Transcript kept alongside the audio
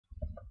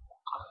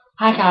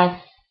Hi guys,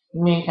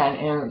 me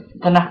again.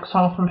 The next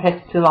song from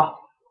Pixie Lott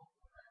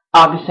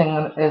I'll be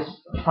singing is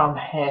from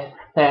her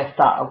first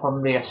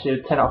album,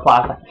 reissued 10 of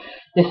Plaza.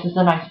 This is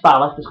a nice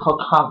ballad. It's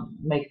called Can't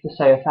Make the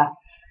Sofa.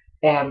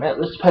 It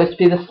was supposed to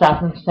be the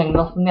 7th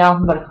single from the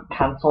album, but it got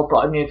cancelled.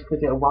 But a music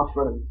video was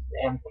released.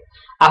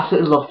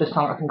 Absolutely love this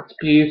song. I think it's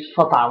a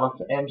beautiful ballad.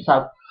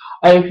 So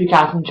I hope you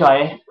guys enjoy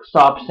it. So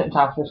I'll be sitting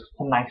down for this. It's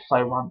a nice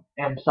slow one.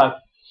 So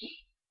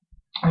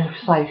I hope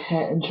you like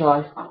it.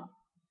 Enjoy.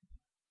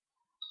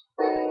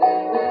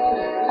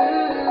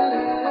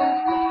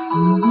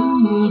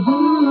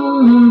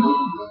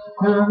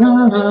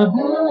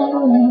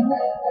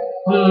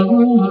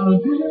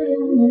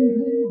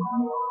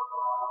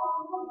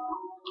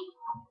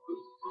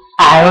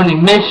 I only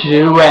miss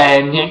you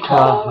when you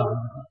call.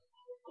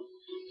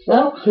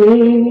 So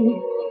please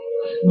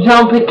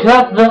don't pick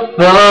up the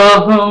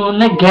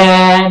phone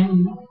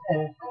again.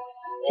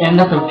 In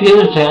the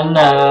confusion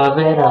of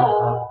it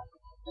all,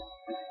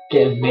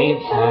 give me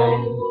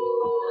time.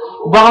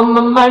 While my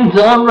mind's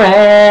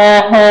unraveling,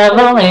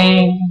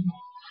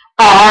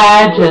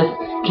 I just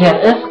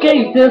can't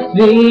escape this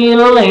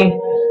feeling.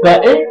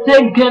 But it's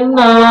taken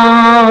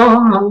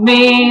over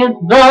me,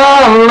 it's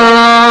all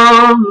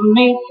on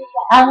me.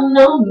 I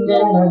know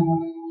now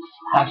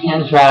I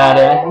can try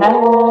to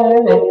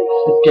hide it.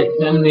 It gets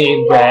to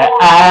me where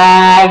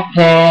I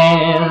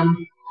can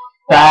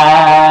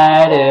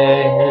fight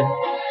it.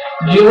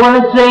 You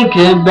wanna think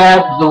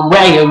about the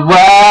way it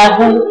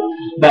was,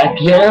 but I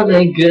can't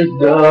make this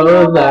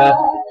over.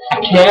 I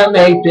can't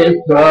make this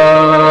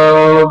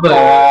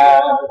over.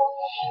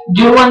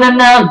 You want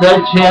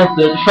another chance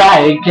to try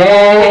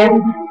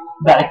again,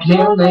 but I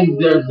can't make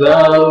this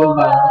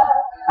over.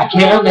 I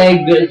can't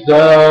make this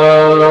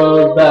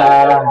over.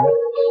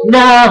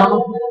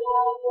 No.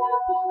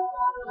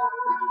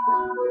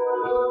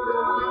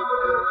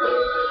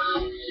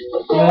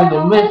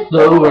 Never miss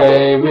the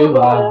way we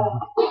were.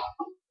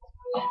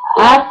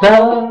 I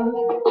thought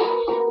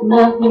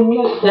nothing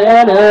you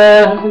said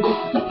us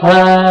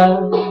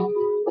apart.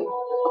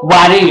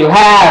 Why do you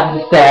have to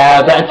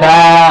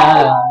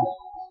sabotage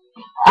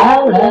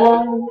our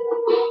love?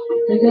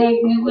 To take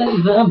me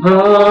with a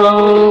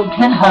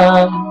broken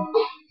heart.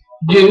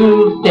 Do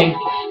you think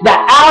that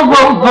I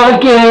won't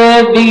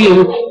forgive you?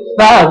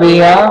 Far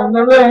beyond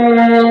the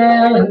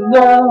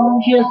rainbow,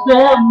 kiss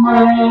and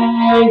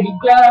where you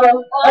go.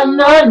 I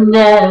know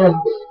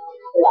now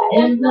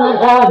it's not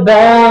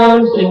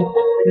about you,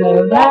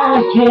 'cause I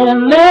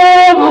can't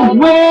live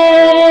without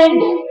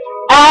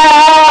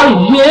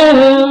you.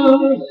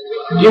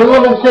 You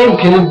wanna think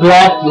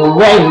about the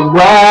way it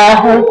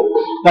was,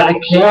 but I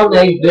can't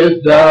make this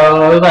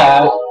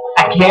over.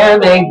 I can't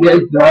make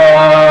this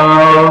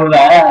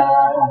over.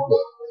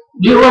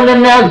 You want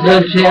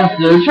another chance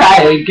to try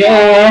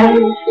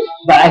again,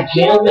 but I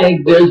can't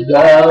make this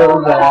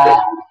over.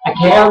 I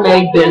can't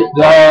make this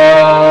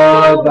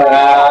over.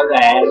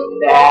 And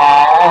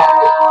now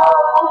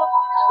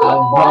I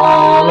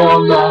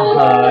want my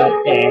heart,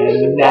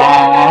 and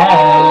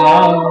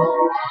now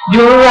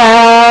you're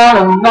out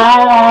of my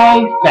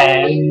life,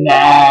 and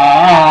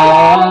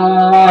now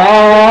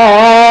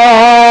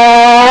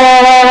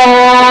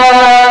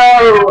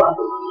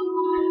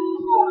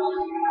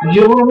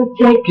you wanna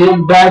take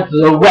it back to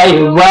the way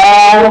it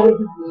was,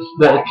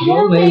 but I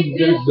can't make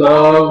this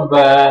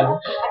over.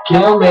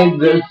 Can't make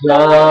this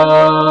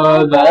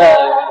over.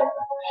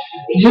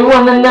 You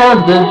want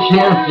another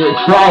chance to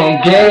try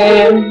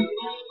again,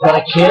 but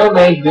I can't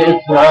make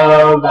this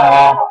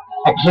over.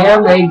 I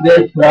can't make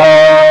this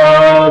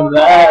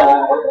over.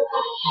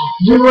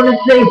 You wanna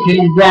take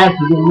it back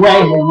to the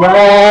way it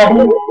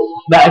was,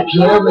 but I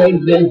can't make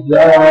this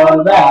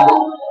over.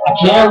 I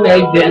can't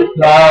make this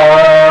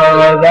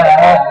over.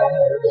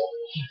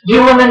 You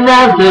want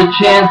another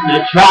chance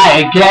to try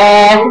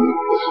again,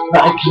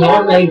 but I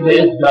can't make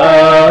this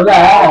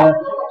over.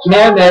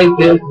 Can't make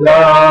this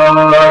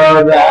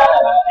over.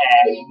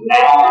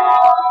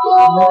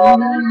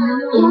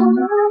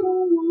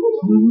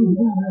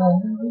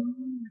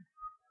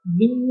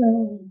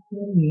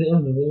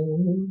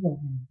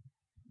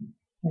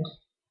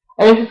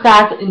 I hope you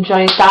guys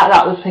enjoyed that.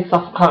 That was Pixie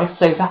Lott Comic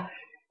Sofa.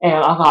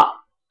 I've got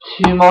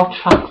 2 more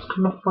tracks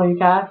coming for you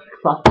guys.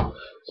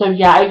 So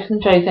yeah, I just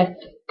enjoyed it.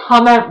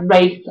 Comment,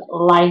 rate,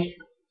 like,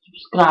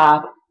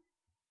 subscribe,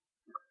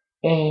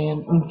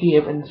 and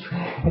view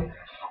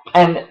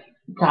and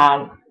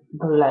down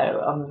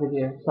below on the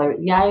video. So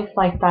yeah, it's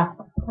like that.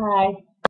 Bye.